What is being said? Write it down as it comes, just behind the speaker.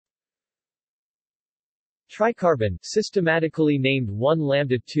Tricarbon, systematically named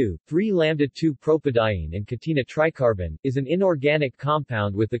 1-lambda-2,3-lambda-2-propadiene and catena tricarbon, is an inorganic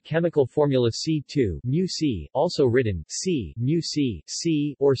compound with the chemical formula C2, also written C,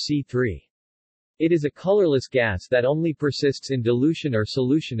 or C3. It is a colorless gas that only persists in dilution or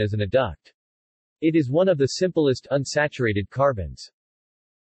solution as an adduct. It is one of the simplest unsaturated carbons.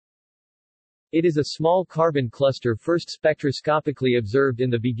 It is a small carbon cluster first spectroscopically observed in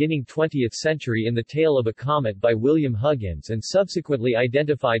the beginning 20th century in the tail of a comet by William Huggins and subsequently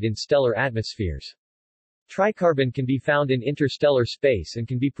identified in stellar atmospheres. Tricarbon can be found in interstellar space and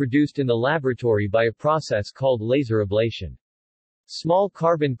can be produced in the laboratory by a process called laser ablation. Small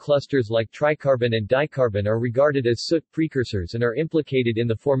carbon clusters like tricarbon and dicarbon are regarded as soot precursors and are implicated in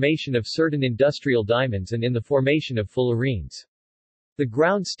the formation of certain industrial diamonds and in the formation of fullerenes. The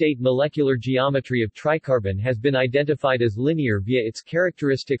ground state molecular geometry of tricarbon has been identified as linear via its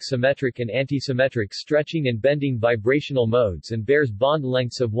characteristic symmetric and antisymmetric stretching and bending vibrational modes and bears bond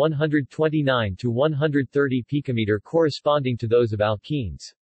lengths of 129 to 130 picometer corresponding to those of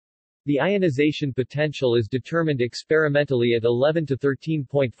alkenes. The ionization potential is determined experimentally at 11 to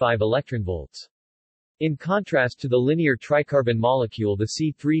 13.5 electronvolts. In contrast to the linear tricarbon molecule, the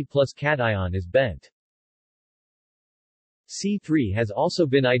C3+ cation is bent. C3 has also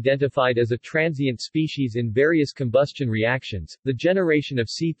been identified as a transient species in various combustion reactions. The generation of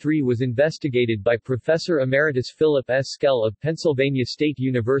C3 was investigated by Professor Emeritus Philip S. Skell of Pennsylvania State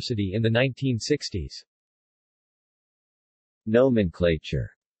University in the 1960s. Nomenclature.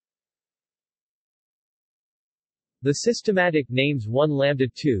 The systematic names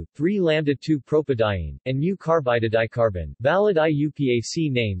 1-lambda-2, 3-lambda-2-propadiene, and mu-carbidodicarbon, valid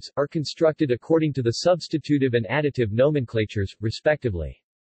IUPAC names, are constructed according to the substitutive and additive nomenclatures, respectively.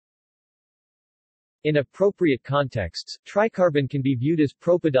 In appropriate contexts, tricarbon can be viewed as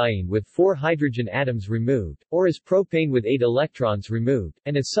propadiene with 4 hydrogen atoms removed, or as propane with 8 electrons removed,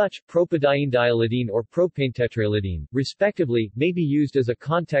 and as such, propadienediolidine or propanetetraolidine, respectively, may be used as a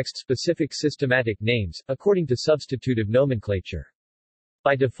context-specific systematic names, according to substitutive nomenclature.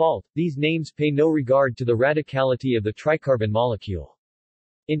 By default, these names pay no regard to the radicality of the tricarbon molecule.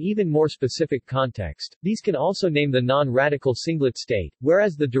 In even more specific context, these can also name the non-radical singlet state,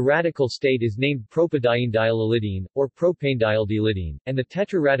 whereas the diradical state is named propadienediolylidine, or propanedialdilidine, and the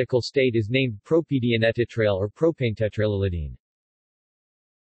tetraradical state is named propedienetitrail or propanetetraolylidine.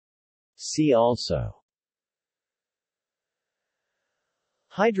 See also: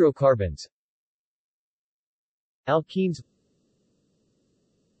 hydrocarbons, alkenes,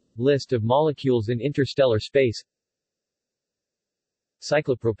 list of molecules in interstellar space,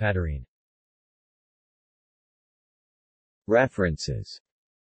 cyclopropadiene. References.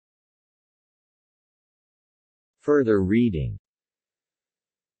 Further reading.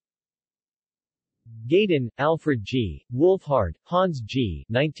 Gaydon, Alfred G., Wolfhard, Hans G.,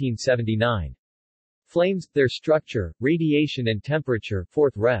 1979. Flames, Their Structure, Radiation and Temperature,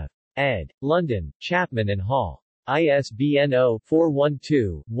 4th Rev. ed. London, Chapman and Hall. ISBN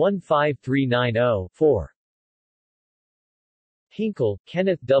 0-412-15390-4. Hinkle,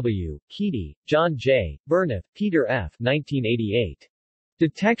 Kenneth W., Keedy, John J., Burneth, Peter F. 1988.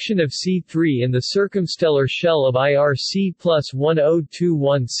 Detection of C3 in the circumstellar shell of IRC plus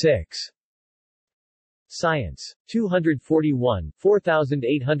 10216. Science. 241,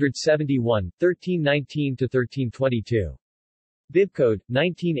 4871, 1319-1322. Bibcode,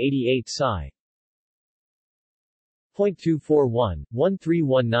 1988 Sci. .241,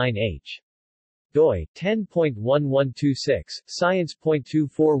 1319H. doi, 10.1126,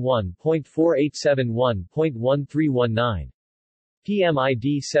 science.241.4871.1319.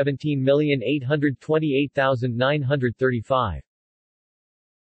 PMID 17828935.